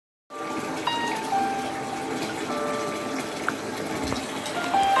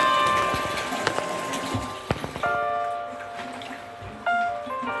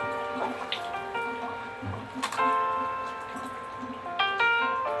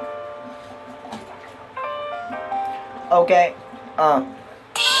Okay?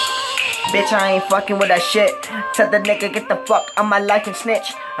 Bitch, I ain't fucking with that shit. Tell the nigga get the fuck out my life and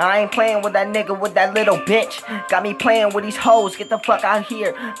snitch. I ain't playing with that nigga with that little bitch. Got me playing with these hoes, get the fuck out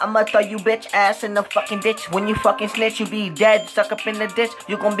here. I'ma throw you bitch ass in the fucking ditch. When you fucking snitch, you be dead, stuck up in the ditch.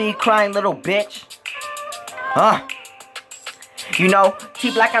 You gon' be crying, little bitch. You know,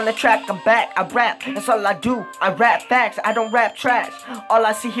 T-Black on the track, I'm back, I rap, that's all I do, I rap facts, I don't rap trash. All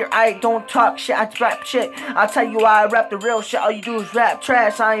I see here, I don't talk shit, I rap shit. I'll tell you why I rap the real shit, all you do is rap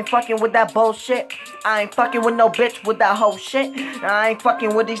trash. I ain't fucking with that bullshit, I ain't fucking with no bitch with that whole shit. I ain't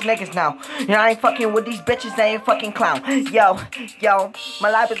fucking with these niggas now, I ain't fucking with these bitches, they ain't fucking clown. Yo, my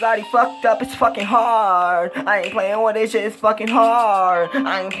life is already fucked up, it's fucking hard. I ain't playing with this shit, it's fucking hard.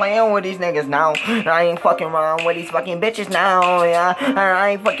 I ain't playing with these niggas now, I ain't fucking around with these fucking bitches now. Yeah, I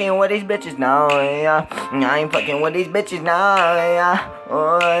ain't fucking with these bitches now. Yeah, I ain't fucking with these bitches now. Yeah,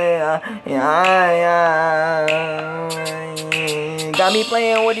 oh yeah. Got me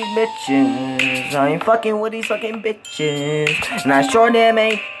playing with these bitches. I ain't fucking with these fucking bitches. And I sure damn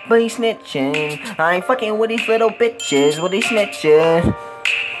ain't be snitching. I ain't fucking with these little bitches, with these snitches.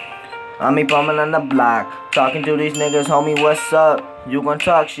 I be bumming on the block, talking to these niggas, homie, what's up? You gon'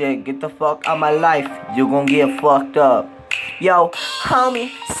 talk shit, get the fuck out my life. You gon' get fucked up. Yo,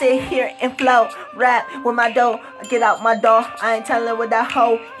 homie, sit here and flow, rap with my dough, get out my door. I ain't telling with that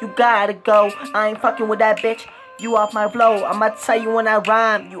hoe, you gotta go. I ain't fucking with that bitch, you off my flow. I'ma tell you when I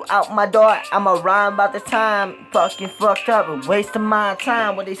rhyme, you out my door. I'ma rhyme about the time, fucking fucked up and wasting my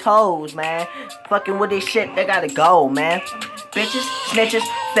time with these hoes, man. Fucking with this shit, they gotta go, man. Bitches, snitches,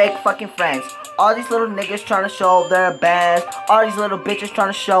 fake fucking friends. All these little niggas trying to show their bands. All these little bitches trying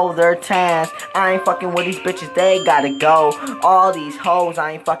to show their tans. I ain't fucking with these bitches, they gotta go. All these hoes,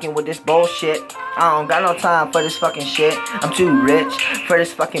 I ain't fucking with this bullshit. I don't got no time for this fucking shit. I'm too rich for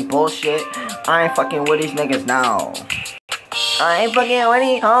this fucking bullshit. I ain't fucking with these niggas now. I ain't fucking with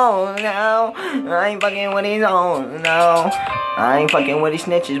these hoes now. I ain't fucking with these hoes now. I ain't fucking with these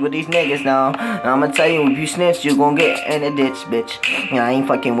snitches, with these niggas now. I'ma tell you, if you snitch, you gon' get in a ditch, bitch. I ain't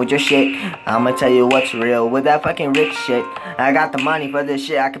fucking with your shit. I'ma tell you what's real with that fucking rich shit. I got the money for this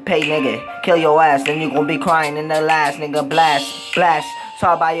shit, I can pay, nigga. Kill your ass, then you gon' be crying in the last, nigga. Blast, blast,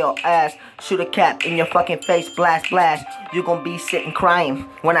 saw by your ass. Shoot a cap in your fucking face, blast, blast. You gon' be sitting crying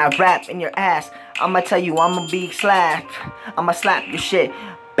when I rap in your ass. I'ma tell you, I'ma be slapped. I'ma slap your shit,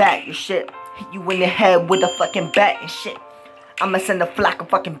 back your shit. Hit you in the head with a fucking bat and shit. I'ma send a flock of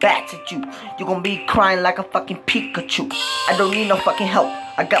fucking bats at you. You gon' be crying like a fucking Pikachu. I don't need no fucking help.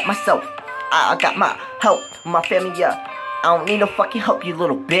 I got myself. I got my help. My family, yeah. I don't need no fucking help, you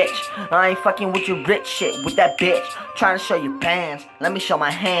little bitch. I ain't fucking with your rich shit, with that bitch. Trying to show your bands. Let me show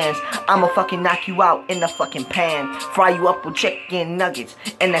my hands. I'ma fucking knock you out in the fucking pan. Fry you up with chicken nuggets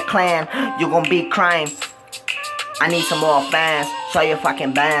in the clan. You gon' be crying. I need some more fans. Show your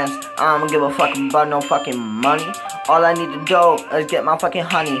fucking bands. I don't give a fuck about no fucking money. All I need to do is get my fucking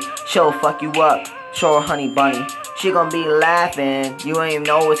honey. She'll fuck you up. Show her honey bunny. She gon' be laughing. You ain't even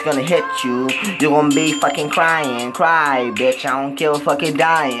know it's gonna hit you. You gon' be fucking crying. Cry, bitch. I don't care, fucking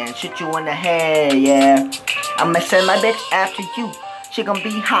dying. Shoot you in the head, yeah. I'ma send my bitch after you. She gon'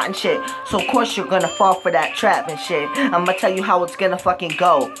 be hot and shit. So of course you're gonna fall for that trap and shit. I'ma tell you how it's gonna fucking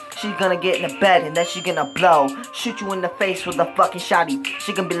go. She's gonna get in the bed and then she gonna blow. Shoot you in the face with a fucking shotty.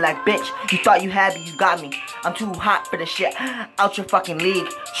 She gonna be like, bitch, you thought you had me, you got me. I'm too hot for this shit. Out your fucking league.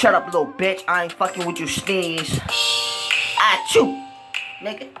 Shut up, little bitch. I ain't fucking with you, sneeze. Achoo,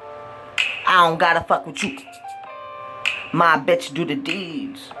 nigga. I don't gotta fuck with you. My bitch do the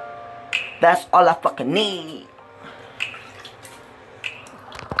deeds. That's all I fucking need.